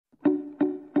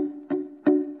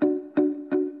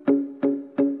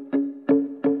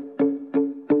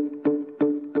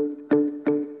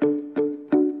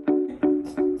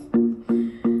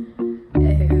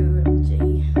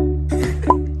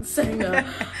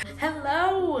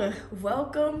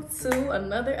Welcome to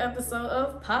another episode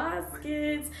of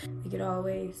PodSkitz. We could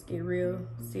always get real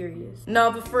serious.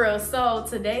 No, but for real. So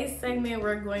today's segment,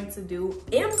 we're going to do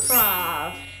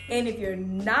improv. And if you're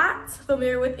not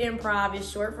familiar with improv, it's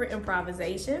short for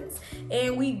improvisations.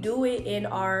 And we do it in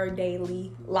our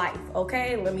daily life,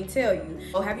 okay? Let me tell you.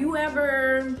 So have you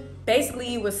ever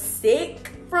basically was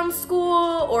sick from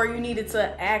school, or you needed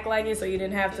to act like it so you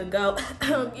didn't have to go,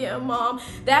 yeah, mom?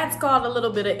 That's called a little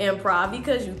bit of improv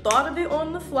because you thought of it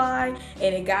on the fly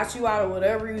and it got you out of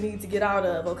whatever you need to get out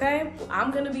of, okay?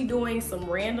 I'm gonna be doing some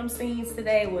random scenes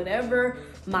today, whatever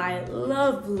my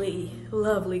lovely,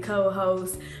 lovely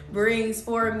co-host brings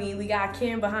for me. We got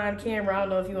Ken behind camera. I don't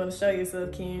know if you want to show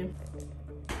yourself, Ken.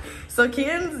 So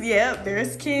Ken's, yep,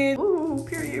 there's Ken. Ooh,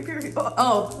 period.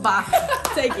 Oh, bye.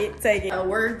 Take it.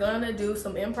 We're gonna do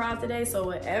some improv today, so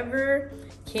whatever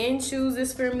Ken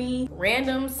chooses for me,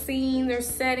 random scene or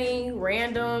setting,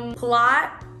 random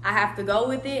plot, I have to go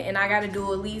with it, and I gotta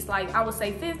do at least, like, I would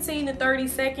say 15 to 30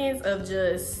 seconds of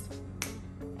just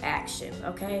action,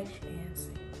 okay? And see.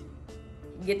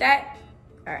 You get that?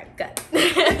 All right, got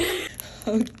it.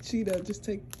 Oh, Cheeto, just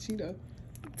take Cheeto.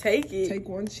 Take it. Take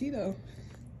one Cheeto.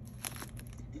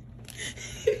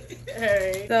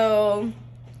 Alright, so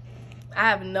I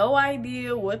have no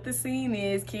idea what the scene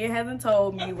is. Ken hasn't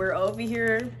told me. We're over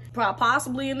here,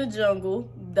 possibly in the jungle.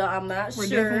 I'm not sure. We're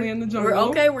definitely in the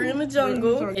jungle. We're in the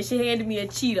jungle. And she handed me a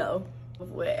Cheeto,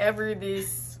 whatever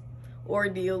this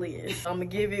ordeal is. I'm gonna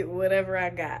give it whatever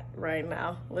I got right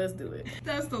now. Let's do it.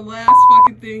 That's the last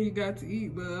fucking thing you got to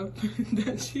eat, love.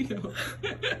 That Cheeto.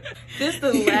 This is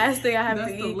the last thing I have to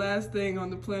eat. That's the last thing on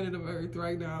the planet of Earth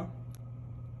right now.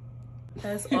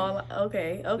 That's all.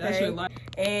 Okay. That's your life.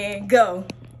 And go.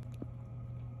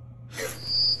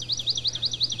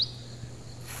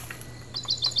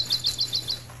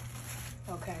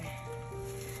 Okay.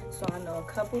 So I know a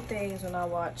couple things when I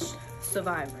watch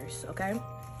Survivors, okay?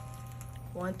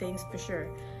 One thing's for sure.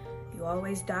 You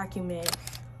always document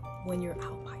when you're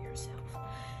out by yourself.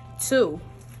 2,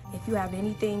 if you have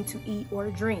anything to eat or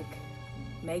drink,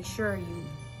 make sure you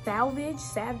salvage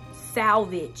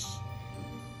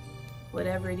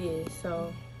whatever it is.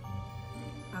 So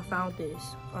I found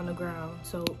this on the ground,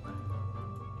 so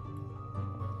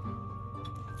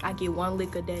I get 1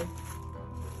 lick a day.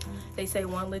 They say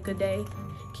 1 lick a day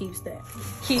keeps the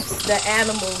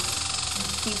animals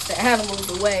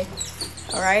away.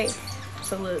 All right,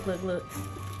 so look,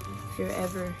 if you're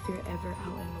ever out in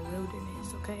the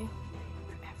wilderness, okay,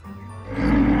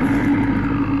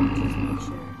 just make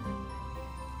sure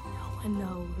no one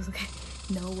knows, okay?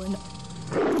 No one knows.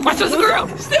 Watch this girl!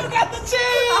 Still got the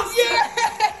chance!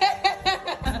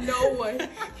 Yeah! No one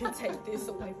can take this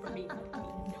away from me. No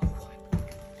one.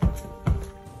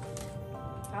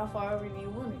 How far over do you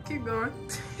want it? Keep going.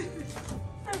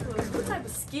 What type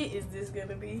of skit is this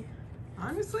gonna be?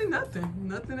 Honestly, nothing.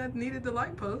 Nothing that needed the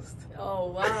like post.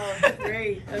 Oh, wow.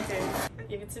 Great. Okay.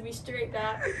 Give it to me straight,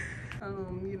 Doc.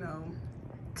 You know,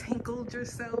 tinkled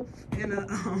yourself in a,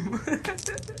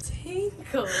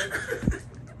 Tinkle.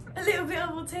 A little bit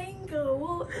of a tinkle.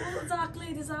 What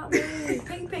exactly does that mean?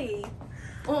 Pee-pee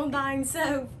on thine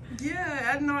self. Yeah,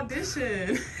 at an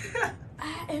audition.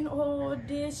 At an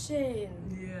audition.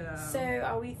 Yeah. So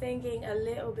are we thinking a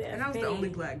little bit of And I was the only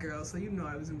black girl, so you know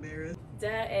I was embarrassed.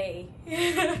 Dirty.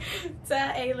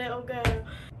 Dirty little girl.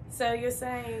 So you're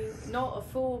saying not a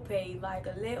full pee, like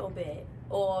a little bit,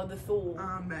 or the full?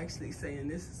 I'm actually saying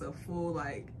this is a full,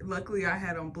 like, luckily I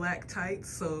had on black tights,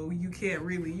 so you can't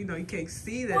really, you know, you can't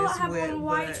see that it's wet. I have on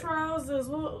white trousers.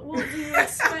 What do you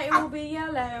expect? It will be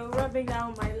yellow rubbing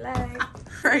down my leg.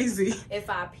 Crazy. If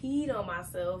I peed on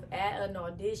myself at an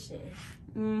audition.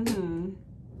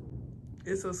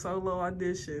 It's a solo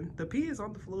audition. The pee is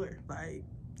on the floor. Like,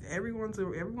 everyone's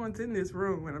in this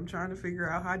room, and I'm trying to figure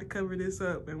out how to cover this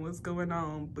up and what's going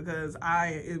on, because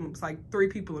it's like 3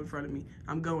 people in front of me.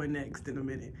 I'm going next in a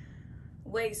minute.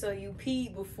 Wait, so you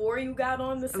peed before you got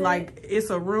on the set? Like, it's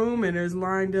a room and there's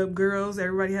lined up girls.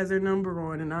 Everybody has their number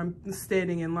on, and I'm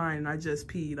standing in line, and I just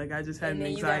peed. Like, I just had an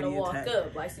anxiety attack. And then you gotta walk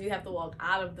up. Like, so you have to walk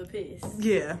out of the piss.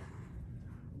 Yeah.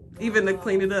 Even to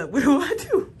clean it up. What do I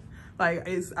do? Like,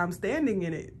 I'm standing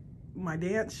in it. My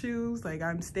dance shoes, like,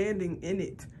 I'm standing in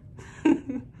it.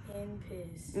 In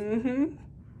piss.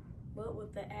 What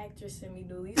would the actress in me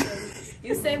do?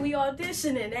 You say we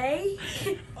auditioning, eh?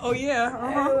 Oh, yeah.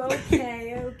 Oh,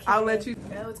 okay. I'll let you.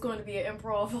 Well, it's going to be an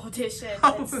improv audition,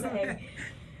 let's say.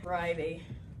 Friday.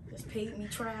 Just paint me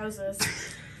trousers.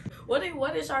 What did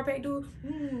Sharpay do?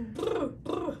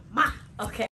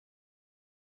 Okay.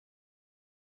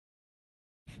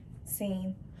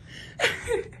 Scene.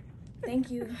 Thank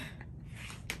you.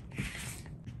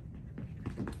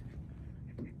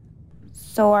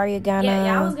 So are you gonna?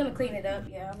 Yeah, I was gonna clean it up.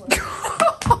 Yeah,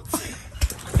 I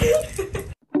was.